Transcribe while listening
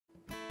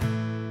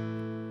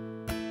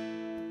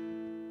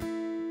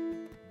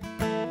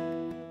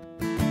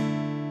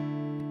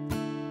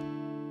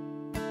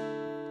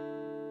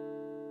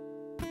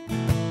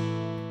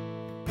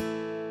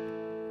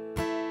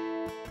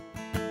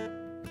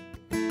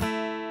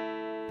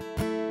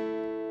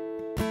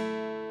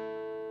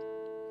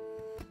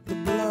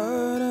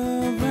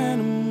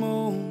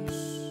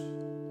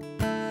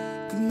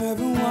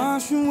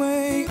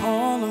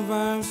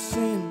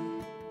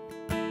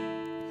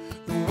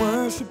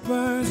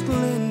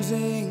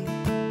cleansing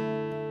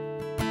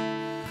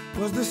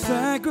was the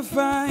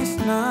sacrifice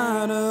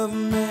not of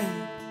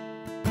man.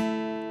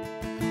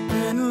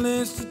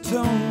 Endless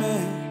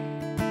atonement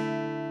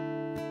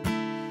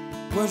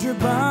was your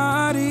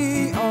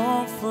body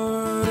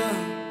offered up.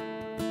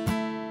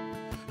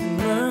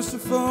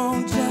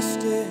 Merciful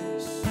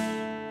justice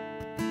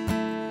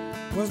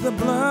was the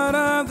blood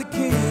of the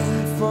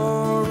King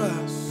for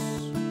us.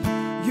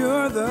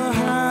 You're the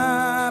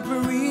high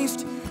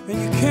priest,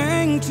 and you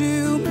came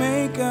to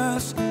make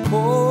us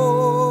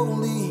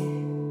holy.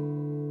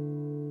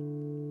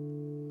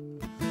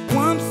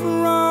 Once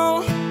for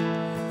all,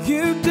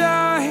 you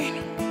died.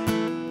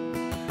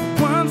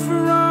 Once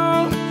for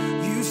all,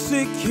 you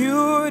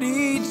secured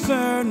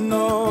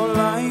eternal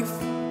life.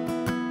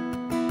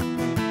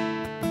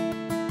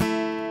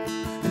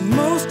 And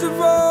most of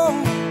all,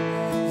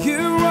 you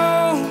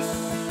rose.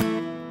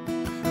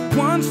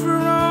 Once for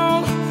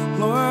all,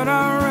 Lord,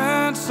 our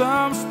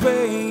ransom's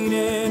paid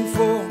in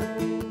full.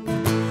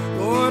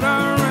 Lord,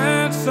 our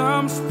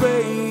ransom's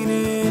paid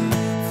in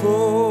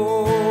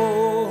full.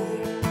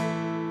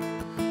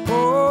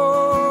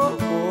 Oh,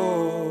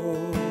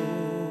 oh.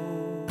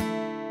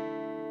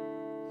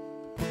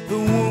 The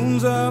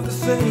wounds of the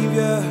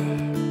Savior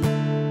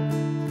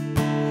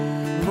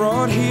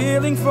brought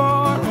healing for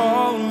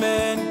all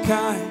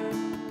mankind.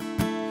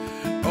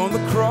 On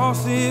the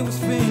cross it was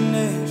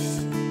finished.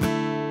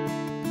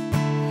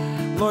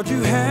 Lord,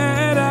 you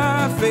had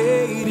our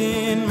fate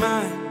in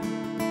mind.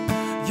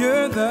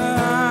 You're the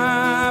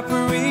high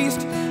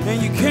priest,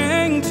 and you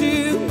came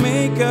to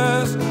make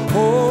us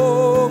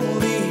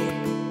holy.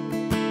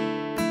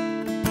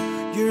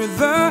 You're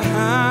the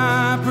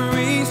high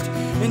priest,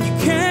 and you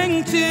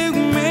came to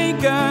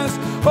make us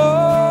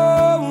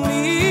holy.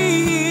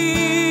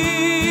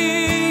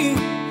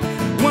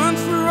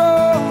 Once for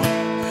all,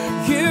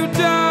 you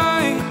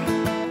died.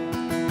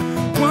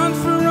 Once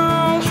for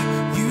all,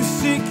 you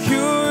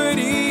secured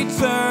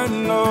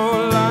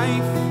eternal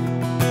life.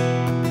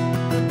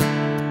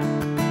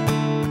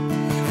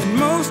 And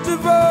most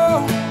of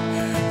all,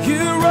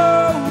 you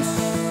rose.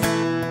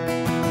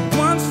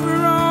 Once for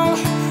all,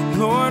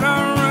 Lord,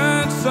 our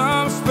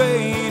ransom's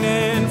paid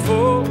in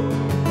full.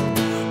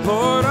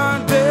 Lord, our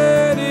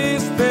debt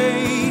is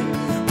paid.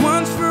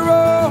 Once for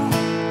all,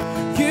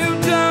 you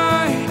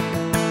died.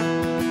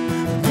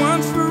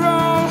 Once for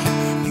all,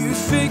 you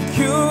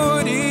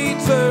secured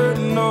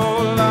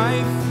eternal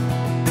life.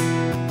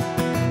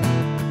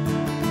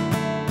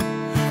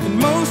 And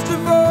most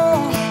of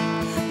all,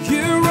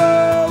 you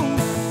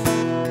rose.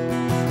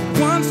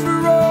 Once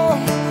for all,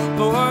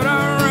 Lord,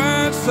 our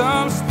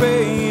ransom's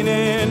paid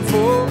in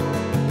full.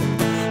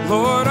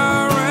 Lord,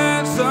 our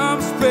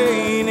ransom's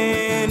paid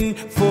in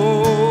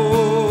full.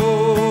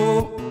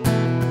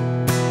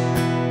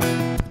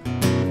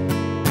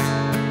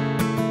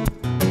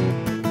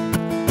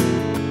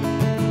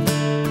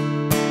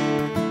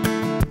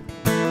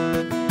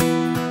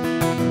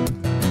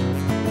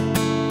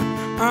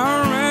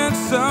 Our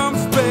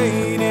ransom's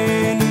paid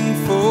in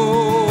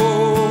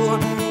full.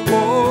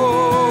 Oh,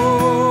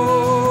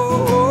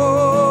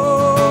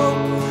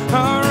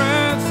 our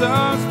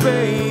ransom's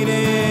paid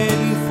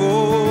in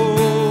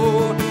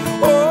full.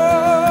 Oh,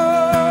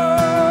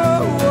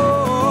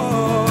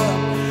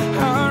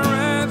 our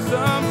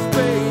ransom's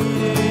paid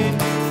in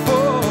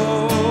full.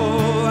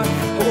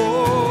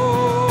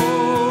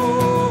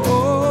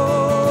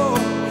 Oh,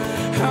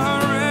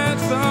 our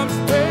ransom's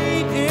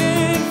paid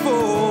in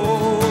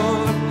full.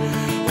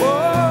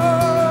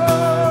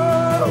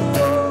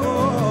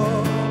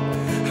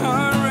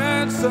 Our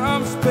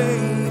ransom's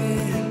paid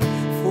in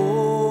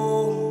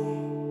full.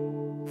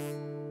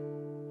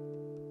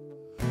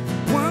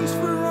 Once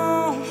for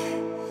all,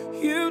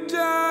 you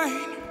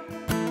died.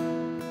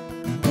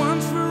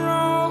 Once for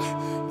all,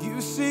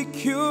 you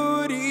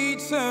secured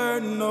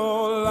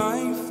eternal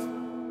life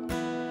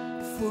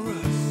for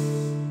us.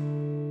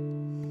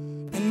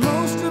 And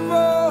most of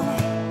all,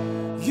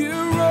 you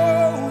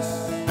rose.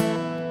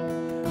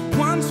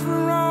 Once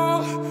for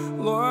all,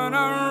 Lord,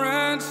 our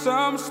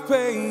ransom's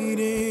paid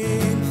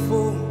in